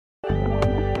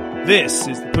This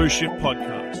is the Post Shift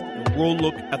Podcast, your raw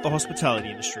look at the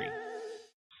hospitality industry.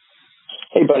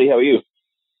 Hey, buddy, how are you?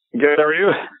 Good, how are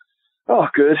you? Oh,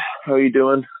 good. How are you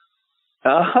doing?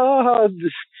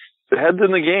 Just heads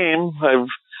in the game.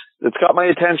 It's got my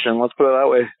attention, let's put it that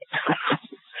way.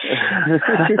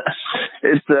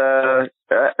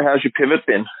 How's your pivot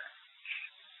been?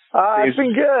 It's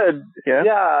been good.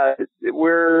 Yeah.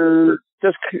 We're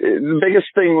just, the biggest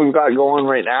thing we've got going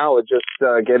right now is just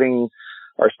getting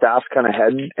our staff kind of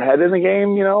head in the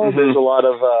game, you know. Mm-hmm. There's a lot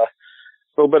of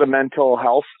little bit of mental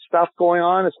health stuff going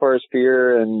on as far as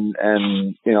fear and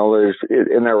you know, there's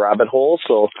in their rabbit hole.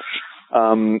 So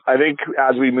I think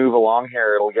as we move along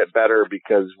here, it'll get better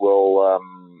because we'll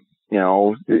you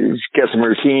know, get some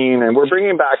routine, and we're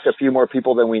bringing back a few more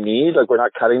people than we need. Like, we're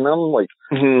not cutting them. Like,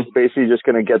 basically just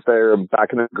going to get there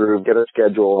back in the groove, get a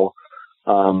schedule.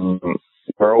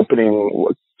 We're opening.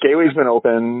 Gateway's been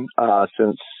open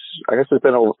since, I guess it's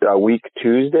been a week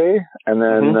Tuesday, and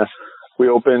then we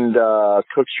opened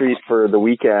Cook Street for the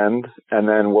weekend, and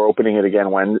then we're opening it again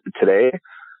today.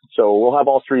 So we'll have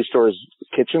all three stores'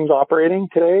 kitchens operating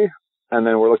today, and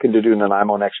then we're looking to do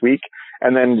Nanaimo next week.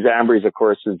 And then Zambri's, of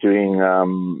course, is doing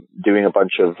a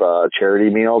bunch of charity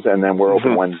meals, and then we're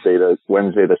open Wednesday to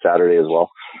Saturday as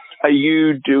well. Are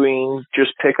you doing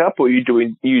just pickup, or are you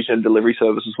using a delivery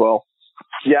service as well?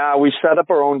 Yeah, we set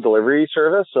up our own delivery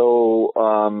service. So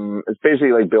it's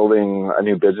basically like building a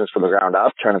new business from the ground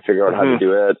up, trying to figure out how to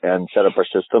do it and set up our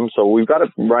system. So we've got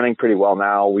it running pretty well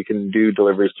now. We can do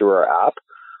deliveries through our app,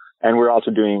 and we're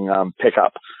also doing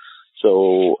pickup.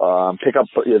 So pickup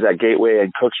is at Gateway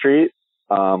and Cook Street.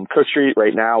 Cook Street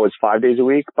right now is 5 days a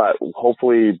week, but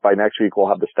hopefully by next week we'll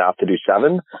have the staff to do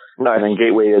 7. Nice. And then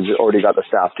Gateway has already got the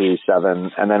staff to do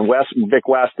 7. And then Vic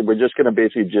West, we're just going to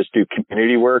basically just do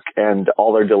community work, and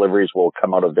all our deliveries will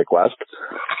come out of Vic West.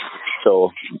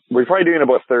 So we're probably doing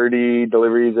about 30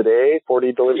 deliveries a day,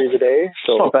 40 deliveries a day.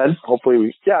 So not bad.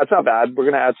 Hopefully, it's not bad. We're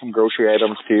going to add some grocery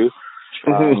items too.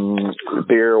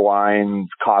 Beer, wine,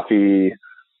 coffee.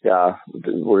 Yeah,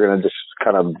 we're going to just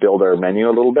kind of build our menu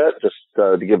a little bit, just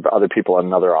to give other people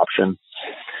another option.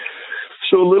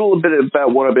 So a little bit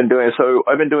about what I've been doing. So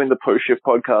I've been doing the Post Shift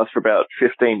podcast for about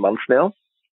 15 months now.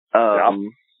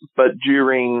 But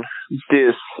during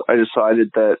this, I decided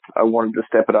that I wanted to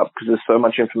step it up because there's so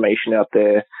much information out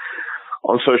there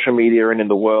on social media and in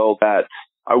the world that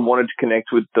I wanted to connect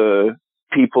with the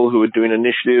people who are doing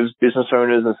initiatives, business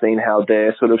owners, and seeing how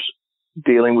they're sort of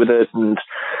dealing with it and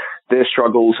their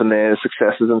struggles and their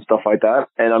successes and stuff like that.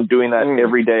 And I'm doing that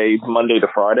every day, Monday to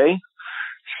Friday.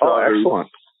 So, excellent.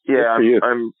 Yeah,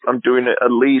 I'm doing it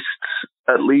at least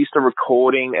a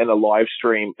recording and a live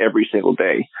stream every single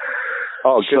day.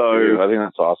 Oh, good for you. I think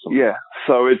that's awesome. Yeah.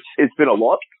 So it's been a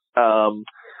lot.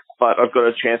 But I've got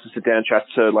a chance to sit down and chat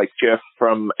to like Jeff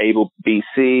from Able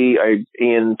BC,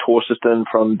 Ian Torsteston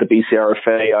from the BC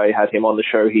RFA. I had him on the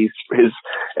show. His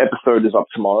episode is up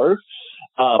tomorrow.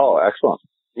 Excellent.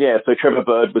 Yeah, so Trevor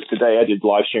Bird was today. I did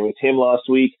live stream with him last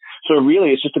week. So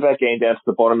really, it's just about getting down to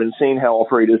the bottom and seeing how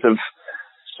operators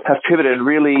have pivoted. And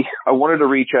really, I wanted to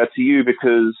reach out to you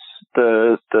because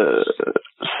the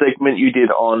segment you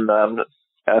did on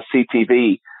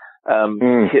CTV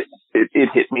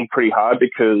hit me pretty hard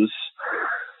because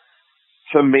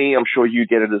for me, I'm sure you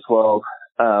get it as well.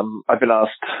 I've been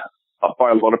asked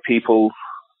by a lot of people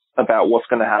about what's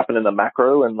going to happen in the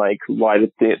macro and like light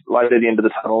at the end of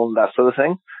the tunnel and that sort of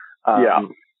thing.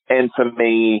 And for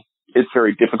me, it's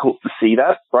very difficult to see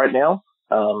that right now.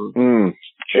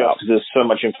 Because there's so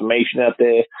much information out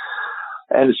there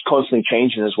and it's constantly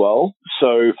changing as well.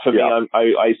 So for me,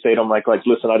 I say to them like,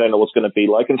 listen, I don't know what's going to be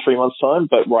like in 3 months time,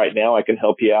 but right now I can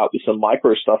help you out with some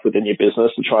micro stuff within your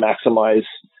business and try and maximize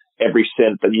every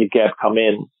cent that you get come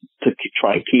in to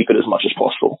try and keep it as much as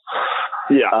possible.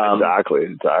 Yeah,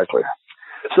 exactly.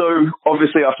 So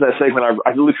obviously after that segment, I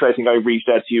literally think I reached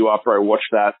out to you after I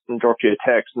watched that and dropped you a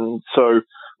text. And so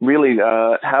really,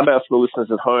 how about for the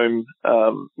listeners at home,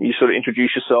 you sort of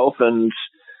introduce yourself and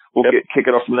we'll kick it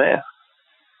off from there.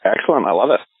 Excellent. I love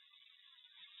it.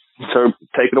 So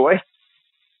take it away.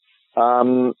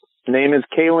 Name is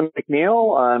Calen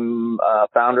McNeil. I'm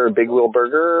founder of Big Wheel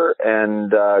Burger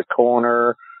and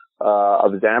co-owner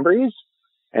of Zambri's.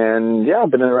 And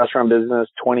I've been in the restaurant business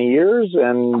 20 years,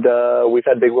 and we've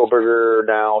had Big Wheel Burger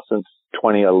now since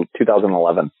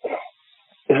 2011.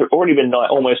 It's already been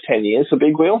almost 10 years for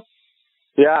Big Wheel?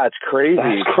 Yeah, it's crazy.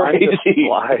 That's crazy. Time just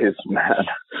flies, man.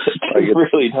 It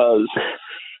really does.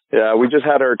 Yeah, we just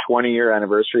had our 20-year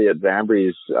anniversary at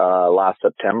Zambri's last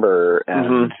September,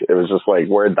 and it was just like,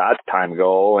 where'd that time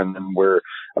go? And then we're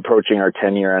approaching our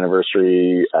 10-year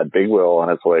anniversary at Big Wheel,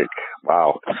 and it's like,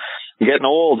 wow. You're getting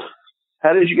old.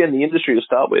 How did you get in the industry to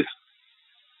start with?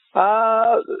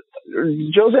 Joe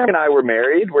Zambri and I were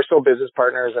married. We're still business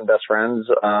partners and best friends.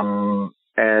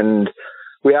 And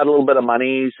we had a little bit of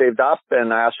money saved up,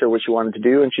 and I asked her what she wanted to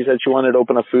do, and she said she wanted to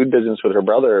open a food business with her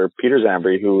brother, Peter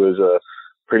Zambri, who is a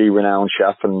pretty renowned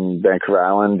chef in Vancouver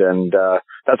Island. And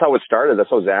that's how it started. That's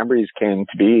how Zambri's came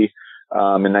to be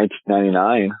in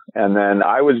 1999. And then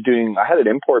I had an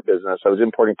import business. I was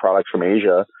importing products from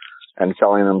Asia and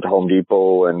selling them to Home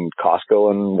Depot and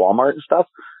Costco and Walmart and stuff.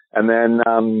 And then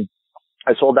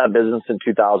I sold that business in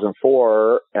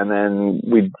 2004, and then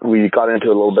we got into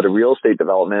a little bit of real estate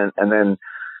development. And then,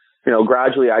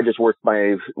 gradually I just worked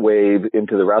my way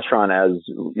into the restaurant as,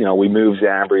 we moved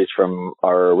Zambri's from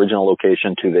our original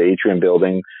location to the Atrium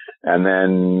building. And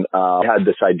then had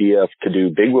this idea to do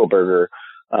Big Wheel Burger,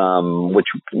 which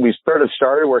we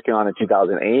started working on in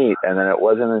 2008. And then it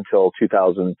wasn't until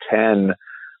 2010,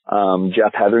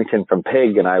 Jeff Hetherington from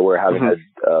Pig and I were having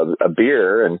a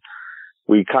beer, and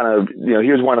we kind of,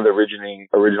 he was one of the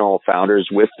original founders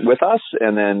with us.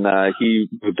 And then, he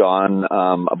moved on,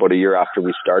 about a year after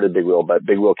we started Big Wheel, but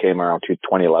Big Wheel came around to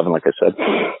 2011, like I said.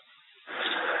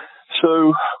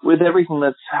 So with everything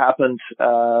that's happened,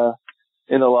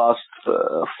 in the last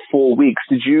 4 weeks,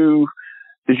 did you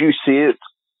see it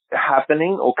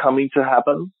happening or coming to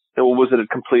happen? Or was it a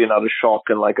complete and utter shock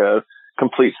and like a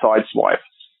complete sideswipe?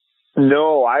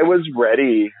 No, I was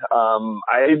ready.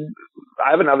 I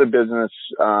have another business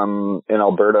in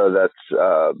Alberta that's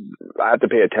I have to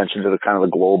pay attention to the kind of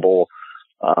the global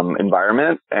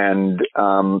environment, and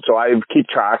so I keep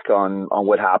track on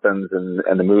what happens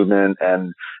and the movement.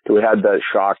 And we had that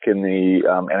shock in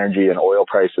the energy and oil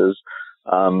prices.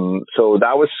 So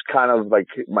that was kind of like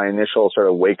my initial sort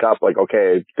of wake up, like,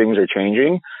 okay, things are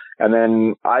changing. And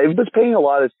then I was paying a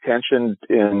lot of attention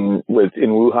in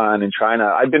Wuhan in China.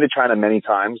 I've been to China many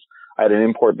times. I had an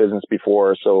import business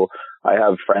before, so I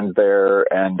have friends there,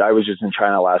 and I was just in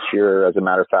China last year, as a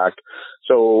matter of fact.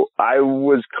 So I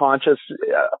was conscious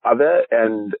of it,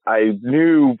 and I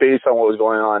knew based on what was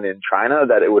going on in China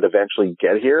that it would eventually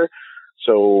get here.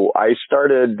 So I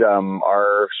started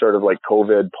our sort of like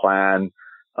COVID plan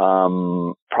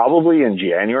probably in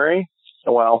January.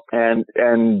 Well, and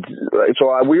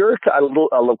so we were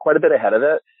quite a bit ahead of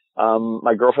it.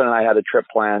 My girlfriend and I had a trip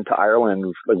planned to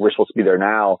Ireland. Like, we're supposed to be there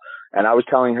now. And I was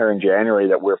telling her in January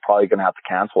that we're probably going to have to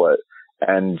cancel it.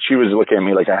 And she was looking at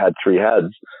me like I had three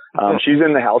heads. She's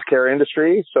in the healthcare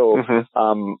industry. So,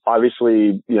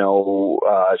 obviously,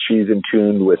 she's in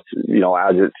tune with,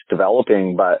 as it's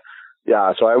developing, but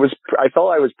yeah, so I felt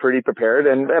I was pretty prepared.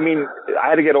 And I mean, I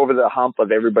had to get over the hump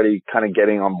of everybody kind of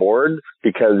getting on board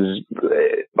because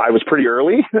I was pretty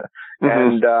early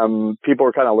and, people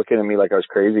were kind of looking at me like I was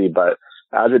crazy. But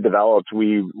as it developed,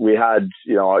 we had,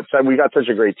 we got such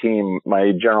a great team.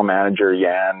 My general manager,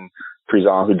 Yan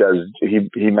Prison,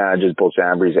 he manages both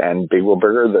Zambri's and Big Wheel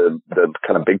Burger, the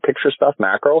kind of big picture stuff,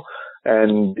 macro.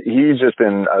 And he's just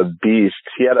been a beast.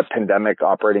 He had a pandemic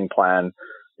operating plan.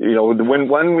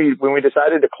 When we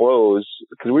decided to close,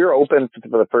 because we were open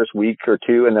for the first week or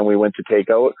two, and then we went to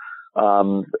takeout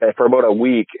for about a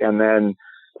week, and then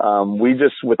we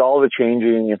just, with all the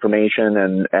changing information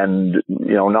and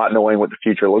not knowing what the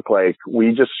future looked like, we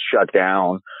just shut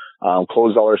down,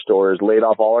 closed all our stores, laid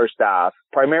off all our staff,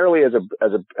 primarily as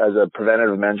a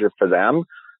preventative measure for them.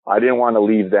 I didn't want to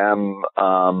leave them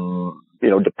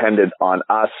dependent on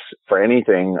us for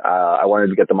anything. I wanted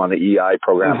to get them on the EI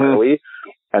program early.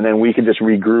 And then we could just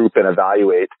regroup and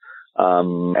evaluate.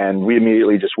 And we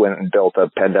immediately just went and built a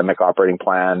pandemic operating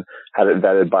plan, had it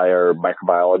vetted by our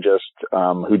microbiologist,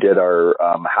 who did our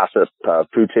HACCP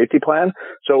food safety plan.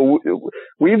 So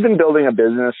we've been building a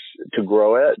business to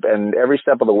grow it. And every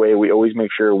step of the way, we always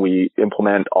make sure we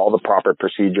implement all the proper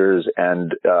procedures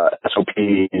and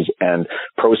SOPs and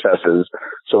processes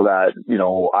so that,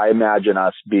 I imagine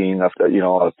us being a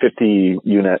 50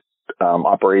 unit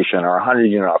operation or a 100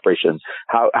 unit operation.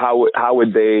 How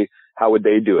would they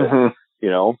do it?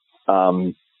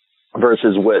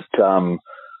 Versus what,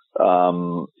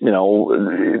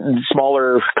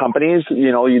 smaller companies,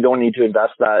 you don't need to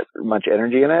invest that much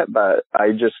energy in it, but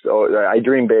I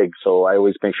dream big. So I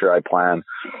always make sure I plan.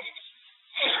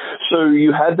 So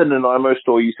you had the Nanaimo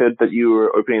store. You said that you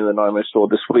were opening the Nanaimo store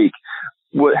this week.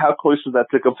 How close was that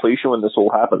to completion when this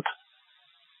all happened?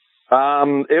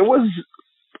 It was,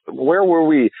 where were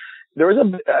we?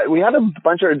 We had a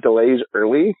bunch of delays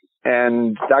early,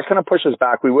 and that kind of pushed us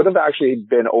back. We would have actually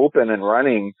been open and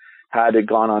running had it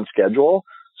gone on schedule.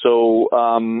 So,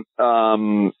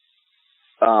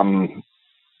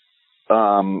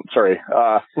 sorry.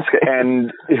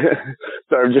 And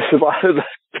sorry, just a lot of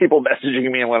people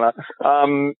messaging me and whatnot.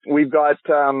 We've got,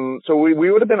 so we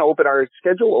would have been open. Our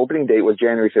scheduled opening date was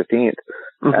January 15th.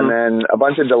 And then a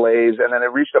bunch of delays. And then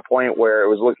it reached a point where it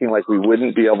was looking like we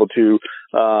wouldn't be able to,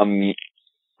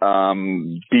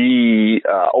 be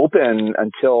open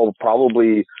until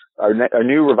probably our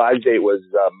new revised date was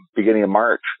beginning of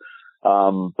March.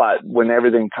 But when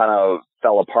everything kind of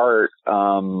fell apart,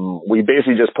 we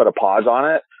basically just put a pause on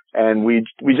it, and we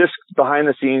just behind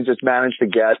the scenes just managed to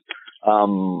get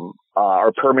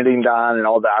our permitting done and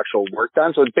all the actual work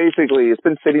done. So it's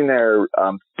been sitting there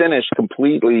finished,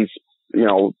 completely,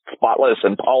 spotless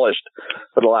and polished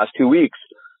for the last 2 weeks.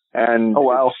 And, oh,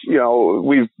 wow.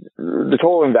 The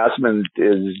total investment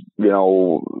is,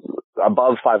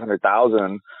 above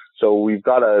 500,000. So we've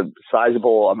got a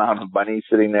sizable amount of money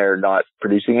sitting there not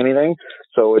producing anything.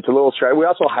 So it's a little stressful. We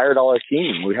also hired all our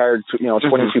team. We hired,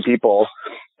 22 people,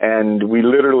 and we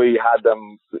literally had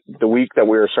them the week that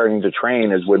we were starting to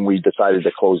train is when we decided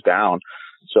to close down.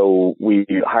 So we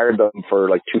hired them for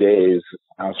like 2 days,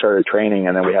 started training,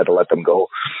 and then we had to let them go.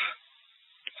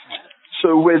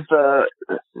 So with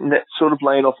sort of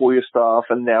laying off all your staff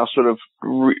and now sort of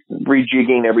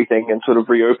rejigging everything and sort of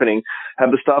reopening,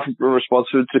 have the staff been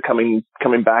responsive to coming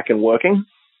back and working?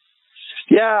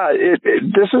 Yeah,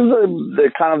 this is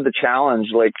the kind of the challenge.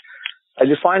 Like, I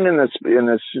just find in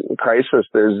this crisis,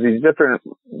 there's these different,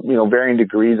 varying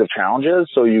degrees of challenges.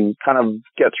 So you kind of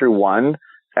get through one,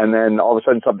 and then all of a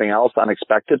sudden something else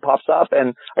unexpected pops up.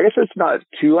 And I guess it's not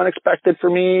too unexpected for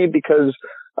me because,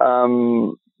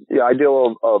 I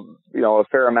deal, a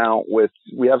fair amount with,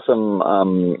 we have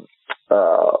some,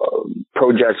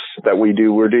 projects that we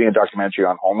do. We're doing a documentary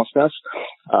on homelessness.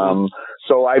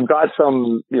 So I've got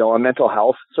some, a mental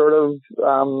health sort of,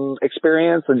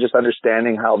 experience and just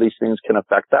understanding how these things can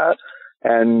affect that.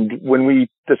 And when we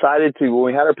had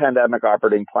our pandemic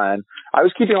operating plan, I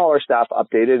was keeping all our staff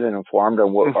updated and informed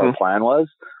on what our plan was.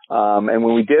 And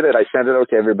when we did it, I sent it out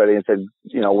to everybody and said,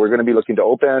 we're going to be looking to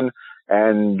open.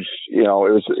 And, it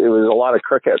was a lot of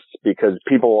crickets because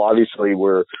people obviously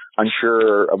were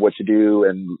unsure of what to do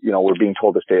and, were being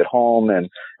told to stay at home and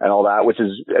all that, which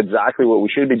is exactly what we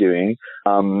should be doing.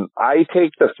 I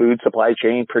take the food supply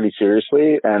chain pretty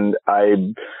seriously, and I,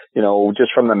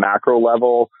 just from the macro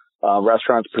level,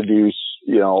 restaurants produce,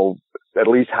 at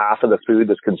least half of the food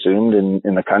that's consumed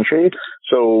in the country.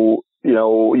 So,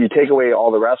 you take away all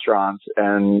the restaurants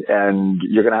and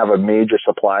you're going to have a major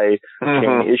supply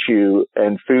chain issue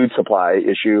and food supply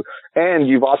issue. And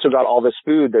you've also got all this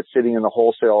food that's sitting in the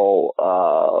wholesale,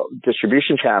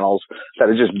 distribution channels that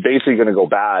are just basically going to go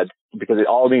bad because it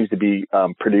all needs to be,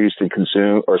 produced and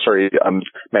consumed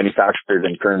manufactured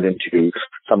and turned into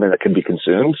something that can be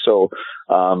consumed. So,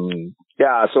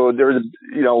 so there's,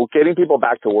 getting people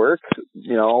back to work,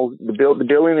 the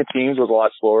building the teams was a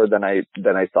lot slower than I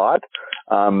thought.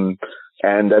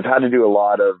 And I've had to do a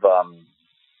lot of,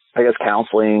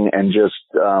 counseling and just,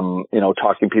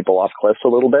 talking people off cliffs a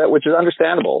little bit, which is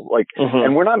understandable. Like, and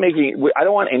I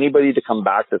don't want anybody to come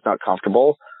back that's not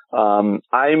comfortable.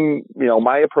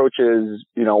 My approach is,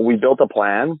 we built a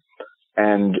plan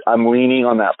and I'm leaning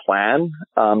on that plan,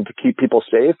 to keep people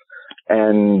safe.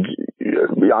 And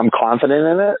I'm confident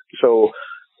in it. So,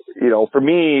 for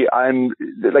me, I'm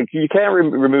like, you can't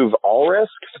remove all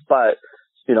risks, but,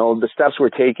 the steps we're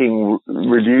taking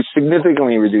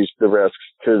significantly reduce the risks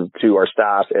to our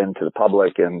staff and to the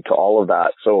public and to all of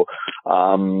that. So,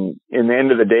 in the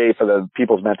end of the day, for the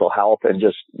people's mental health and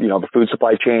just, the food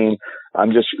supply chain,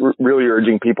 I'm just really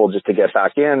urging people just to get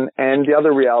back in. And the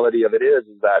other reality of it is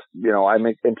that, I'm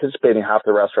anticipating half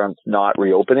the restaurants not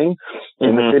reopening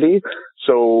in the city.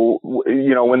 So,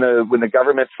 when the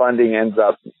government funding ends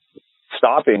up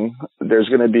stopping, there's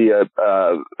going to be a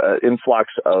influx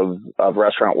of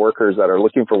restaurant workers that are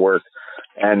looking for work.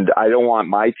 And I don't want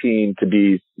my team to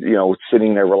be,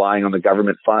 sitting there relying on the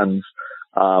government funds.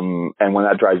 And when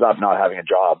that dries up, not having a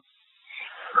job.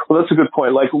 Well, that's a good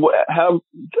point. Like,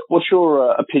 what's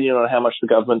your opinion on how much the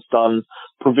government's done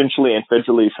provincially and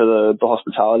federally for the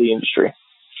hospitality industry?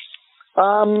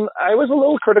 I was a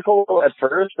little critical at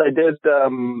first. I did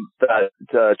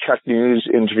that Chuck News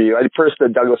interview. The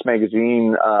Douglas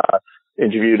Magazine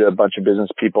interviewed a bunch of business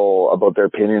people about their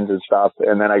opinions and stuff,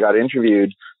 and then I got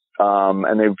interviewed.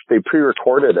 And they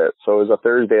pre-recorded it. So it was a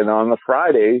Thursday, and then on the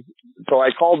Friday, so I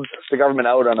called the government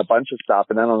out on a bunch of stuff,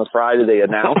 and then on the Friday they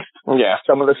announced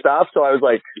some of the stuff. So I was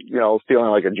like, feeling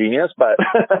like a genius, but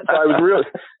so I was really,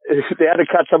 they had to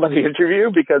cut some of the interview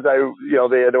because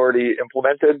they had already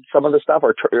implemented some of the stuff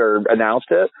or announced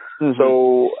it.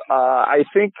 So, I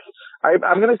think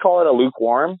I'm going to call it a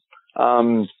lukewarm.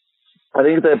 I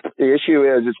think that the issue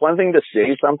is it's one thing to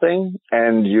say something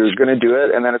and you're going to do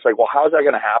it. And then it's like, well, how's that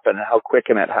going to happen? And how quick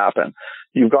can it happen?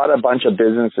 You've got a bunch of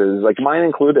businesses, like mine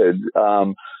included,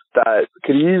 that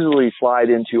could easily slide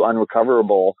into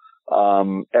unrecoverable,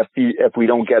 if we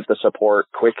don't get the support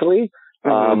quickly.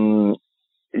 Mm-hmm.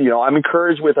 You know, I'm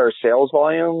encouraged with our sales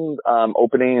volume,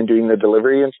 opening and doing the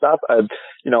delivery and stuff.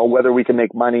 You know, whether we can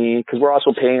make money, because we're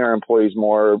also paying our employees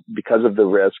more because of the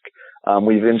risk.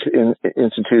 We've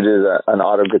instituted an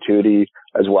auto gratuity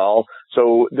as well.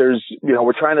 So there's, you know,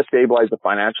 we're trying to stabilize the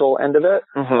financial end of it.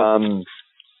 Mm-hmm.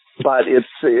 But it's,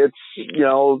 you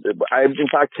know, in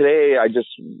fact, today I just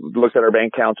looked at our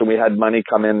bank accounts and we had money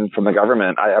come in from the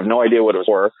government. I have no idea what it was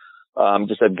for.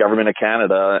 Just said Government of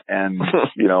Canada, and,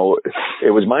 you know,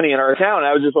 it was money in our account.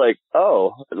 I was just like,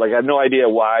 oh, like, I have no idea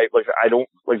why. Like,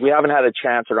 we haven't had a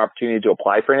chance or an opportunity to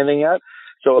apply for anything yet.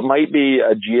 So it might be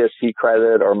a GST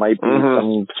credit or might be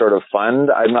some sort of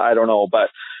fund. I don't know, but,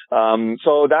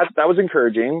 so that was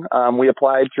encouraging. We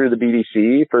applied through the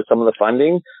BDC for some of the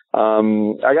funding.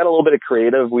 I got a little bit of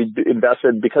creative. We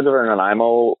invested because of our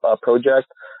Nanaimo project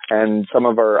and some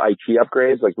of our IT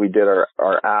upgrades, like we did our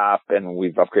app and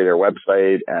we've upgraded our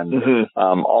website and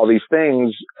all these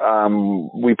things.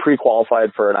 We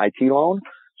pre-qualified for an IT loan.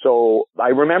 So I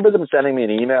remember them sending me an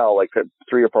email like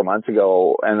 3 or 4 months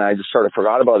ago, and I just sort of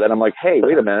forgot about it. And I'm like, hey,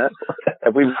 wait a minute.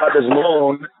 If we've got this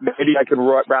loan, maybe I could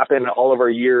wrap in all of our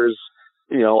years,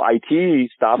 you know, IT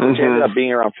stuff, which ended up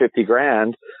being around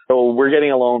 $50,000. So we're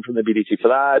getting a loan from the BDC for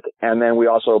that. And then we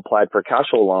also applied for a cash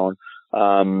flow loan.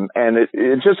 And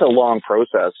it's just a long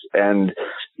process. And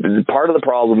part of the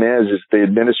problem is the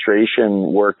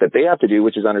administration work that they have to do,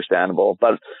 which is understandable.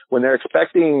 But when they're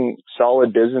expecting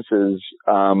solid businesses,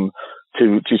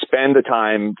 to spend the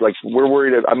time, like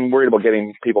I'm worried about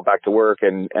getting people back to work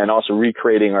and also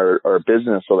recreating our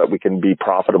business so that we can be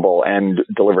profitable and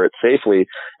deliver it safely.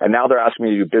 And now they're asking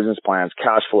me to do business plans,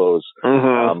 cash flows,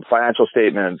 financial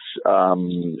statements,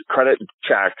 credit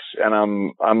checks.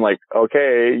 And I'm like,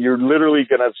 okay, you're literally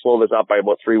going to slow this up by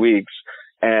about 3 weeks.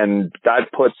 And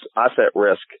that puts us at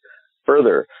risk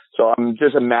further. So I'm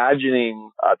just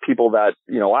imagining people that,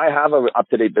 you know, I have an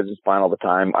up-to-date business plan all the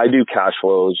time. I do cash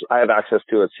flows. I have access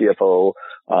to a CFO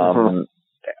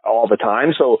all the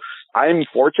time. So I'm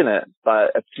fortunate.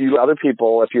 But a few other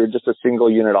people, if you're just a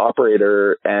single unit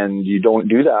operator and you don't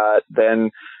do that,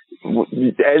 then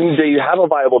and you have a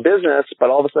viable business, but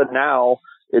all of a sudden now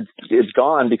it's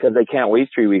gone because they can't wait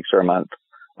 3 weeks or a month.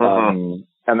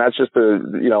 And that's just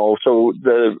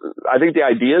I think the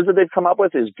ideas that they've come up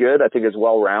with is good. I think it's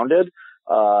well-rounded.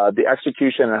 The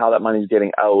execution and how that money's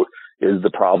getting out is the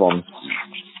problem.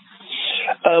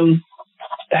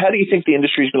 How do you think the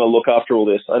industry is going to look after all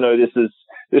this? I know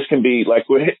this can be like,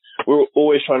 we're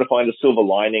always trying to find a silver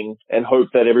lining and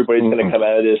hope that everybody's going to come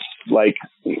out of this like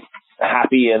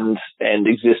happy and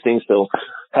existing still.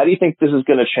 How do you think this is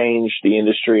going to change the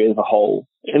industry as a whole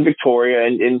in Victoria?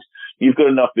 And you've got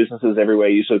enough businesses everywhere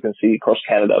you sort of can see across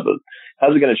Canada, but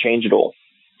how's it going to change it all?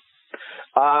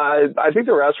 I think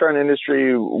the restaurant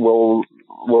industry will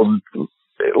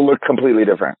look completely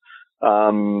different.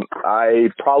 I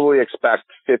probably expect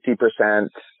 50%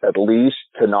 at least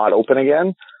to not open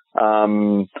again.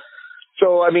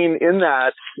 So, I mean, in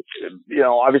that, you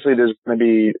know, obviously there's going to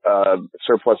be a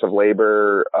surplus of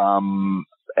labor,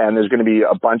 and there's going to be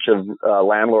a bunch of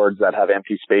landlords that have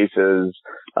empty spaces.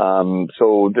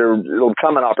 So it'll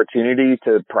come an opportunity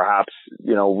to perhaps,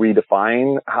 you know,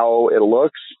 redefine how it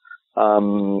looks.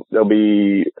 There'll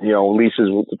be, you know,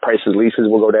 leases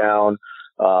will go down.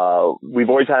 We've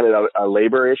always had a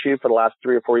labor issue for the last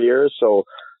 3 or 4 years. So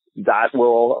that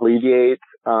will alleviate,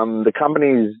 the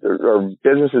companies or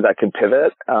businesses that can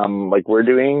pivot, like we're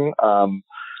doing.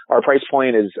 Our price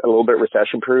point is a little bit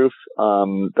recession-proof.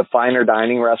 The finer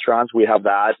dining restaurants, we have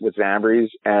that with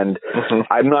Zambri's, and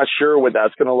I'm not sure what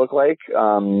that's going to look like.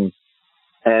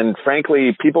 And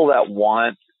frankly, people that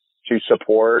want to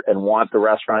support and want the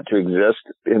restaurant to exist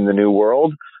in the new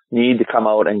world need to come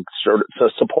out and sort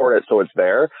of support it so it's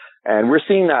there. And we're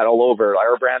seeing that all over.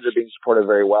 Our brands are being supported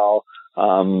very well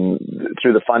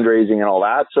through the fundraising and all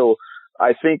that. So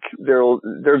I think there's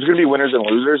going to be winners and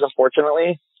losers,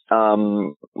 unfortunately.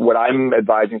 What I'm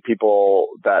advising people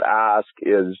that ask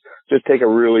is just take a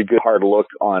really good hard look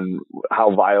on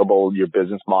how viable your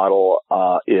business model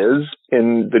is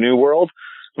in the new world,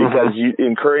 because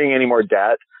incurring any more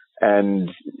debt and,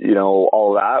 you know,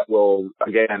 all that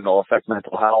it'll affect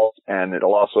mental health, and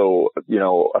it'll also, you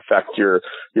know, affect your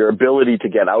ability to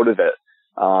get out of it.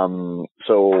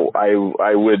 So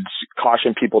I would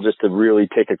caution people just to really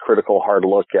take a critical hard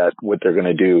look at what they're going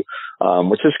to do,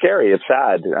 which is scary. It's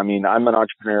sad. I mean, I'm an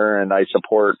entrepreneur and I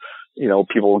support,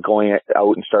 people going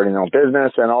out and starting their own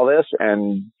business and all this.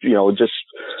 And, just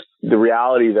the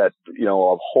reality that, a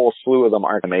whole slew of them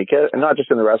aren't going to make it, and not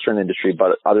just in the restaurant industry,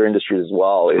 but other industries as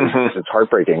well. It's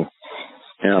heartbreaking.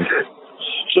 Yeah.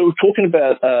 So talking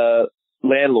about,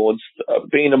 landlords,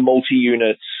 being a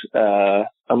multi-unit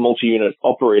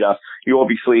operator, you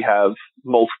obviously have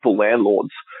multiple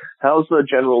landlords. How's the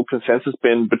general consensus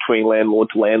been between landlord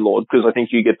to landlord? Because I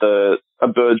think you get a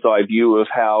bird's eye view of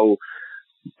how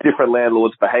different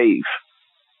landlords behave.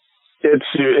 It's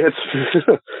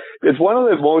it's one of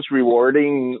the most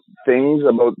rewarding things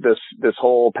about this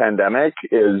whole pandemic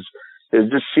is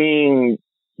just seeing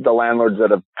the landlords that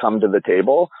have come to the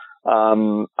table.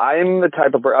 I'm the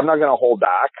type of I'm not going to hold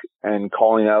back and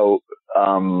calling out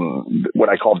what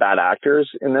I call bad actors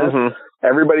in this. Mm-hmm.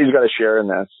 Everybody's got to share in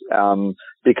this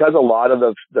because a lot of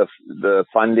the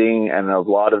funding and a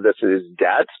lot of this is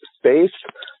debt based,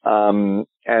 and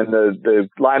the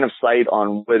line of sight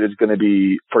on what is going to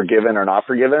be forgiven or not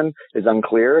forgiven is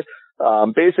unclear.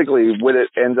 Basically, what it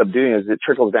ends up doing is it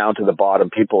trickles down to the bottom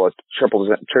people. It triples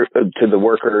to the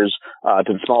workers, to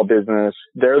the small business.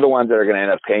 They're the ones that are going to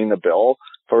end up paying the bill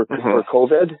for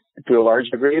COVID to a large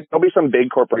degree. There'll be some big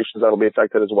corporations that'll be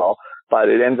affected as well, but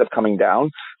it ends up coming down.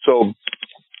 So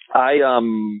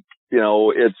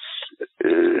it's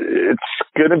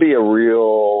going to be a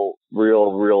real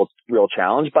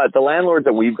challenge. But the landlords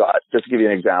that we've got, just to give you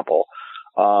an example,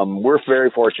 we're very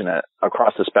fortunate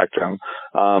across the spectrum.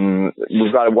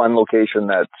 We've got one location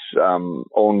that's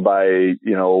owned by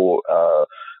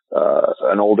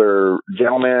an older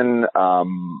gentleman.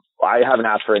 I haven't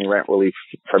asked for any rent relief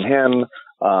from him.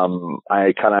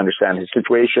 I kind of understand his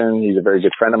situation. He's a very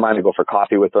good friend of mine. I go for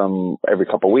coffee with him every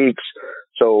couple of weeks.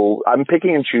 So I'm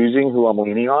picking and choosing who I'm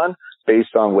leaning on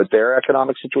based on what their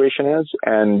economic situation is.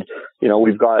 And,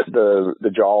 we've got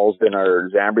the Jawls in our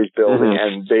Zambri building,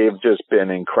 and they've just been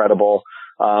incredible.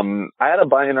 I had a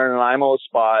bunch in our Nanaimo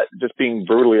spot, just being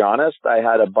brutally honest. I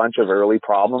had a bunch of early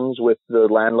problems with the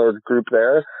landlord group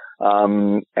there,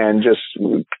 and just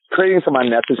creating some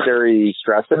unnecessary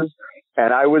stresses.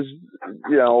 And I was,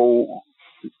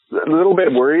 a little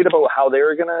bit worried about how they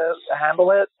were going to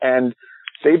handle it. And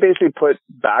they basically put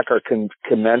back our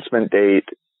commencement date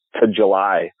to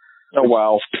July. Oh,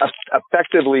 wow.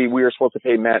 Effectively, we were supposed to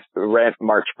pay rent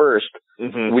March 1st.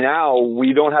 Mm-hmm. Now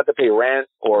we don't have to pay rent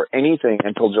or anything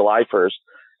until July 1st.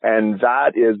 And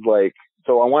that is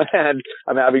so on one hand,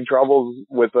 I'm having troubles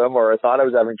with them, or I thought I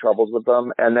was having troubles with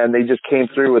them. And then they just came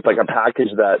through with a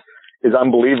package that is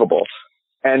unbelievable.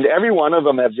 And every one of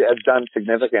them has done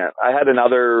significant. I had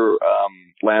another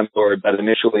landlord that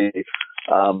initially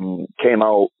came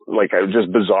out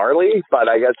just bizarrely, but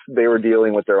I guess they were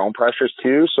dealing with their own pressures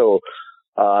too. So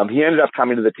he ended up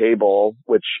coming to the table,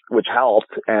 which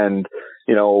helped. And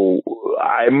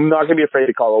I'm not going to be afraid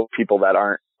to call out people that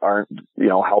aren't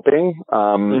helping.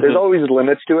 There's always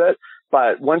limits to it,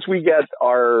 but once we get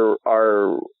our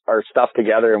stuff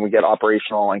together and we get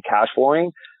operational and cash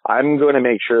flowing, I'm going to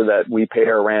make sure that we pay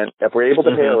our rent. If we're able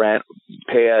to pay our rent,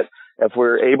 pay it. If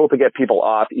we're able to get people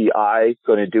off EI,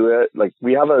 going to do it.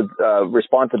 We have a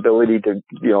responsibility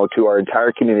to our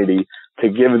entire community to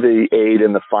give the aid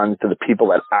and the funds to the people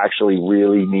that actually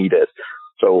really need it.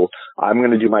 So I'm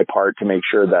going to do my part to make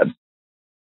sure that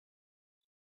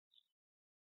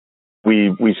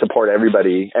we support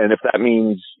everybody. And if that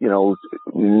means,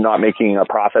 not making a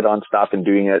profit on stuff and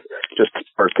doing it just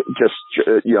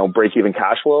break even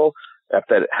cash flow, if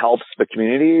that helps the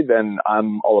community, then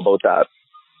I'm all about that.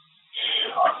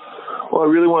 Well, I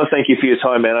really want to thank you for your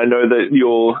time, man. I know that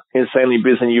you're insanely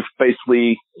busy, and you've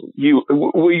basically,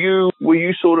 were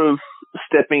you sort of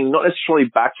stepping, not necessarily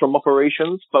back from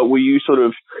operations, but were you sort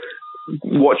of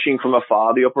watching from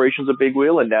afar the operations of Big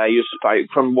Wheel, and now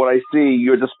from what I see,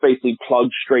 you're just basically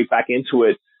plugged straight back into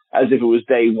it as if it was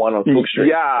day one on Cook Street.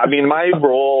 Yeah, I mean, my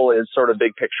role is sort of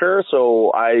big picture,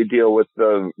 so I deal with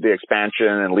the expansion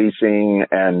and leasing,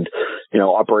 and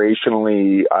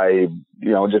operationally,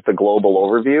 just a global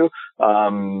overview.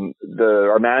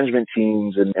 Our management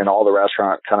teams and all the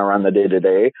restaurant kind of run the day to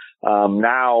day.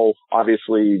 Now,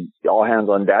 obviously, all hands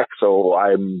on deck. So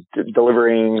I'm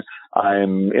delivering,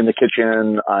 I'm in the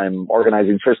kitchen, I'm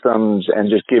organizing systems, and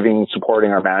just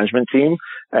supporting our management team.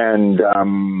 And,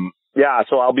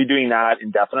 so I'll be doing that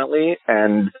indefinitely.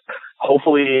 And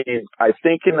hopefully, I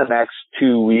think in the next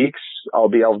 2 weeks, I'll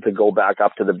be able to go back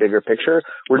up to the bigger picture.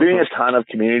 We're doing a ton of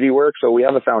community work, so we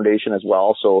have a foundation as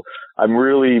well. So I'm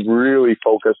really, really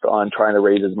focused on trying to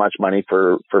raise as much money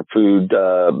for food,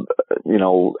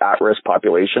 at-risk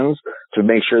populations to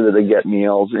make sure that they get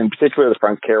meals, in particular the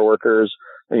front care workers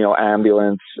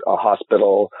ambulance, a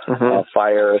hospital,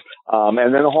 fire,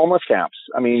 and then the homeless camps.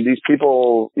 I mean, these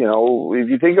people, if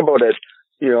you think about it,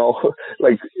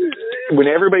 like when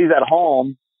everybody's at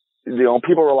home,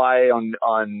 people rely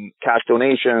on cash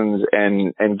donations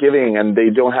and giving, and they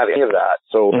don't have any of that.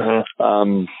 So,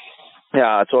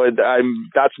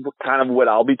 that's kind of what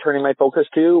I'll be turning my focus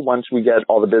to once we get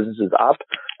all the businesses up,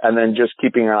 and then just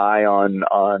keeping an eye on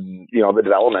the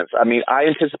developments. I mean,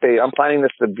 I'm planning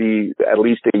this to be at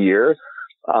least a year.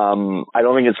 I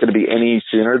don't think it's going to be any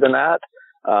sooner than that.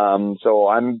 So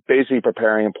I'm basically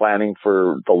preparing and planning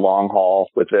for the long haul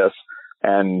with this,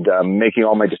 and making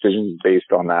all my decisions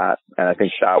based on that. And I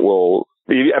think that will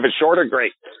be, if it's shorter,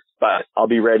 great, but I'll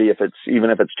be ready if it's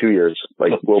 2 years,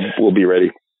 like we'll be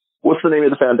ready. What's the name of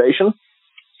the foundation?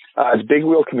 It's Big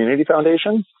Wheel Community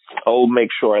Foundation. I'll make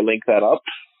sure I link that up.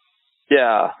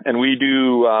 Yeah. And we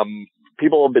do,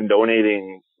 people have been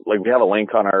donating, like we have a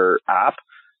link on our app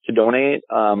to donate.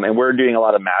 And we're doing a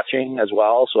lot of matching as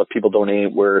well. So if people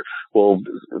donate, we'll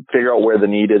figure out where the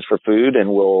need is for food, and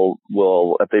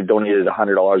we'll, if they've donated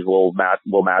 $100, we'll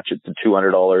match it to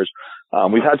 $200.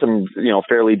 We've had some,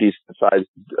 fairly decent sized,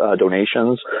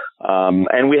 donations.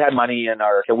 And we had money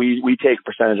we take a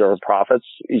percentage of our profits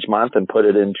each month and put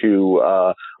it into,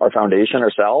 our foundation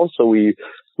ourselves. So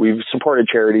we've supported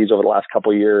charities over the last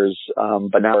couple of years.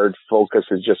 But now our focus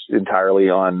is just entirely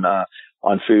on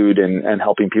food and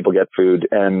helping people get food.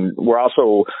 And I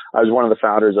was one of the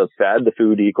founders of FED, the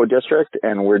Food Eco District,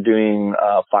 and we're doing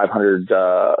 500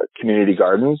 community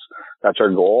gardens. That's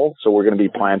our goal. So we're going to be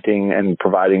planting and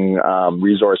providing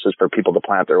resources for people to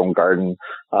plant their own garden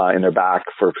in their back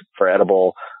for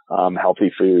edible,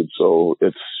 healthy food. So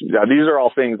these are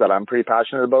all things that I'm pretty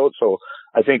passionate about. So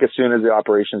I think as soon as the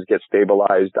operations get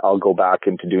stabilized, I'll go back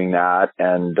into doing that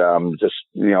and just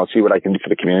see what I can do for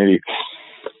the community.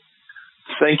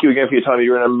 Thank you again for your time.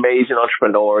 You're an amazing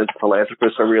entrepreneur and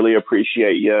philanthropist. I really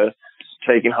appreciate you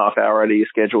taking half hour out of your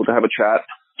schedule to have a chat.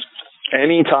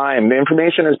 Anytime. The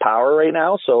information is power right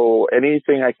now. So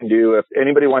anything I can do, if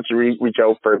anybody wants to reach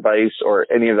out for advice or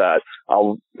any of that,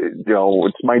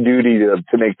 it's my duty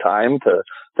to make time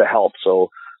to help. So,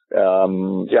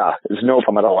 it's no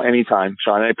problem at all. Anytime,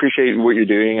 Shawn. I appreciate what you're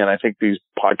doing, and I think these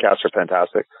podcasts are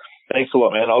fantastic. Thanks a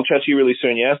lot, man. I'll chat to you really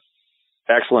soon, yeah?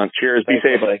 Excellent. Cheers. Be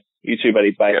safe. Buddy. You too,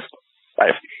 buddy. Bye. Yes.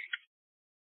 Bye.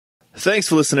 Thanks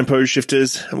for listening, Pose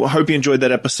Shifters. I hope you enjoyed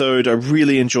that episode. I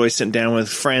really enjoy sitting down with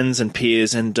friends and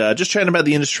peers and just chatting about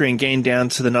the industry and getting down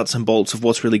to the nuts and bolts of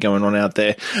what's really going on out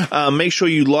there. Make sure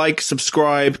you like,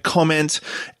 subscribe, comment,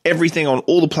 everything on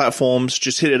all the platforms.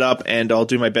 Just hit it up and I'll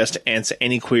do my best to answer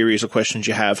any queries or questions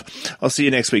you have. I'll see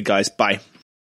you next week, guys. Bye.